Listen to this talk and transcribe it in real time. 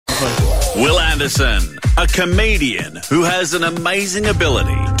Exactly. Wil Anderson, a comedian who has an amazing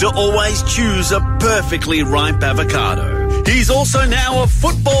ability to always choose a perfectly ripe avocado. He's also now a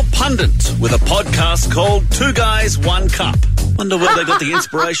football pundit with a podcast called Two Guys, One Cup. Wonder where they got the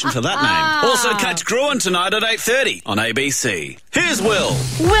inspiration for that name. Also catch Gruen tonight at 8:30 on ABC. Here's Wil.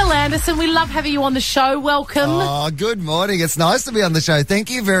 Wil Anderson, we love having you on the show. Welcome. Oh, good morning. It's nice to be on the show. Thank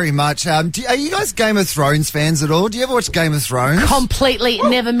you very much. Are you guys Game of Thrones fans at all? Do you ever watch Game of Thrones? Completely,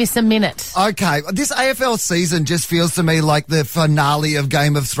 never miss a minute. Okay, this AFL season just feels to me like the finale of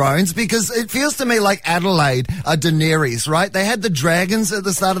Game of Thrones because it feels to me like Adelaide are Daenerys, right? They had the dragons at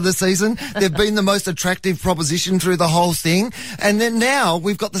the start of the season. They've been the most attractive proposition through the whole thing. And then now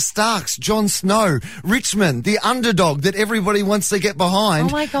we've got the Starks, Jon Snow, Richmond, the underdog that everybody wants to get behind.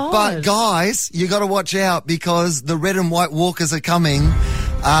 Oh my God. But guys, you got to watch out because the red and white walkers are coming.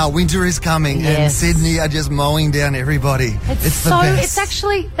 Winter is coming, Yes. and Sydney are just mowing down everybody. It's the best. It's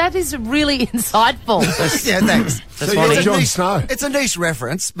actually, that is really insightful. Yeah, thanks. So you're Jon Snow. It's a niche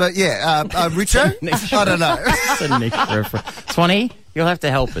reference, but yeah, Richard? I don't know. It's a niche reference. Swanee, you'll have to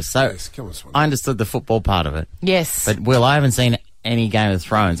help us. So, Yes, come on, Swan. I understood the football part of it. Yes. But, Wil, I haven't seen any Game of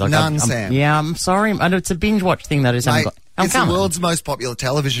Thrones. Like, None, Sam. Yeah, I'm sorry. It's a binge watch thing that I just haven't Mate, got. I'm it's the coming. world's most popular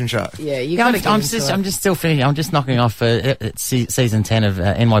television show. yeah, you Yeah, got to I'm just still finishing. I'm just knocking off season 10 of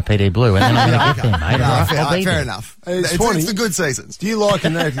NYPD Blue, and then I'm going to get there, mate. No, All right, I'll be fair there. enough. It's It's funny. the good seasons. Do you like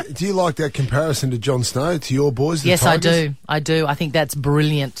that comparison to Jon Snow, to your boys? The Yes, Tigers? I do. I think that's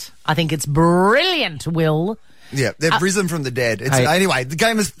brilliant. I think it's brilliant, Wil. Yeah, they've risen from the dead. It's, Hey. anyway, the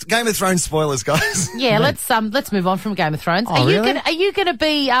Game of Thrones spoilers, guys. Yeah, let's move on from Game of Thrones. Oh, really? Are you going to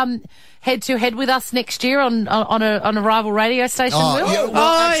be head to head with us next year on a rival radio station, Wil? yeah, well,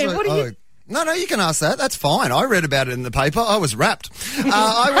 actually, what are you? No, you can ask that. That's fine. I read about it in the paper. I was rapt.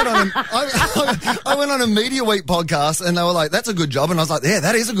 I went on a Media Week podcast and they were like, that's a good job. And I was like, yeah,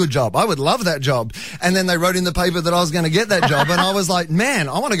 that is a good job. I would love that job. And then they wrote in the paper that I was going to get that job. And I was like, man,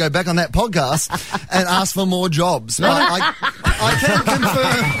 I want to go back on that podcast and ask for more jobs. But I can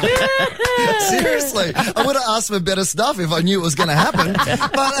confirm. Seriously. I would have asked for better stuff if I knew it was going to happen.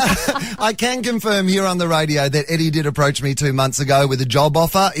 But I can confirm here on the radio that Eddie did approach me 2 months ago with a job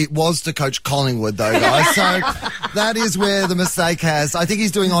offer. It was to coach Collingwood, though, guys. So that is where the mistake has. I think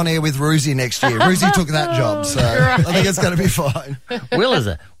he's doing on air with Roosie next year. Roosie took that job, so I think it's going to be fine. Will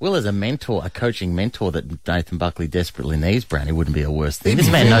is a mentor, a coaching mentor that Nathan Buckley desperately needs. Brownie wouldn't be a worse thing.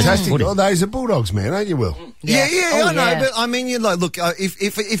 This man knows his Fantastic. footy. Oh, those are Bulldogs, man, aren't you, Wil? Yeah, Oh, I know. yeah. But I mean, you know, look,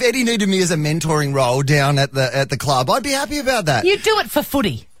 if Eddie needed me as a mentoring role down at the club, I'd be happy about that. You do it for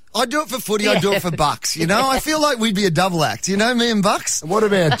footy. I'd do it for footy. I'd do it for Bucks. You know, I feel like we'd be a double act. You know, me and Bucks. What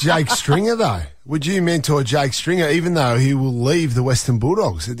about Jake Stringer, though? Would you mentor Jake Stringer, even though he will leave the Western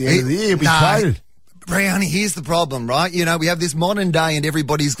Bulldogs at the end of the year? He'll be traded. Brownie, here's the problem, right? You know, we have this modern day and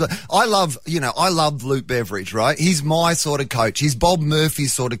everybody's... I love Luke Beveridge, right? He's my sort of coach. He's Bob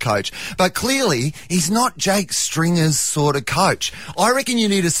Murphy's sort of coach. But clearly, he's not Jake Stringer's sort of coach. I reckon you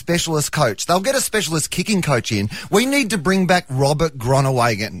need a specialist coach. They'll get a specialist kicking coach in. We need to bring back Robert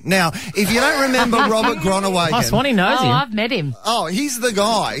Groenewegen. Now, if you don't remember Robert Groenewegen... Oh, Swanee knows him. I've met him. Oh, he's the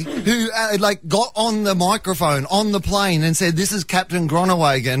guy who got on the microphone on the plane and said, "This is Captain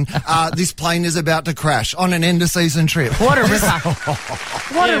Groenewegen. This plane is about to crash on an end of season trip." What a ripper.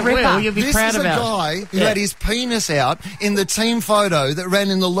 What a ripper. Will, you'll be This proud is a about. guy who had his penis out in the team photo that ran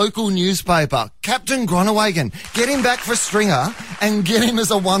in the local newspaper. Captain Groenewegen, get him back for Stringer and get him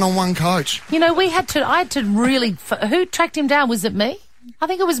as a one-on-one coach. You know, I had to really... Who tracked him down? Was it me? I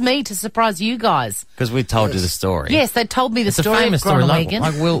think it was me to surprise you guys. Because we told you the story. Yes, they told me the It's a story of famous story. Like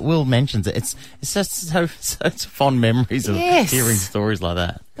Groenewegen. Will mentions it. It's just so fond memories of Yes. hearing stories like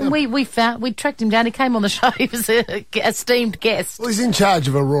that. And we tracked him down. He came on the show. He was a esteemed guest. Well, he's in charge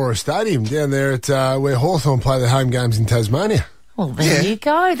of Aurora Stadium down there at where Hawthorn play their home games in Tasmania. Well, there you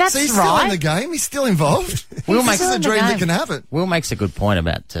go. That's So he's still in right. the game. He's still involved. Will This makes is a in the dream that game. can happen. Will makes a good point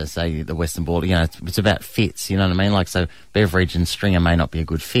about, say, the Western Border. You know, it's about fits, you know what I mean? Like, so Beveridge and Stringer may not be a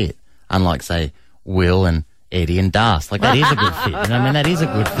good fit, unlike, say, Will and Eddie and Dast. Like, that is a good fit. You know what I mean? That is a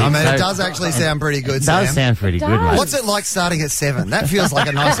good fit. I mean, So- it does actually sound pretty good, It Sam. does sound pretty good, mate. What's it like starting at 7? That feels like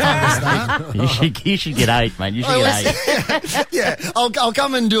a nice time to start. You should get 8, mate. You should get 8. Yeah, I'll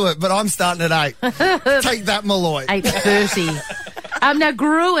come and do it, but I'm starting at 8. Take that, Malloy. 8:30. Now,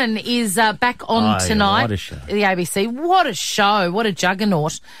 Gruen is back on Oh, yeah, tonight. what a show. The ABC. What a show. What a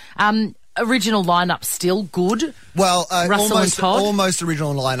juggernaut. original lineup still good? Well, Russell and Todd? almost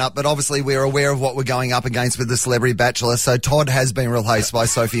original lineup, but obviously we're aware of what we're going up against with the Celebrity Bachelor, so Todd has been replaced by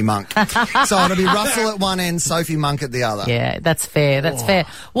Sophie Monk. So it'll be Russell at one end, Sophie Monk at the other. Yeah, that's fair. That's fair.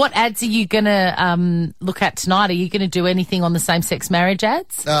 What ads are you going to look at tonight? Are you going to do anything on the same-sex marriage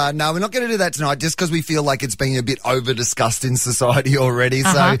ads? No, we're not going to do that tonight just because we feel like it's been a bit over-discussed in society already.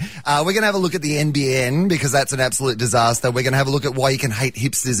 So we're going to have a look at the NBN because that's an absolute disaster. We're going to have a look at why you can hate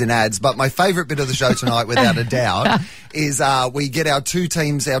hipsters in ads. But my favourite bit of the show tonight, without a doubt, is we get our two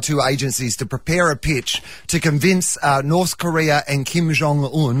teams, our two agencies to prepare a pitch to convince North Korea and Kim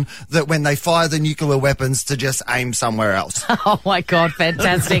Jong-un that when they fire the nuclear weapons to just aim somewhere else. Oh, my God,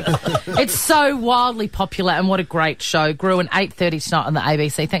 fantastic. It's so wildly popular and what a great show. Gruen 8:30 tonight on the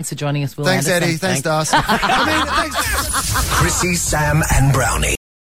ABC. Thanks for joining us, Wil Thanks, Anderson. Eddie. Thanks, Darcy. Chrissie, Sam and Brownie.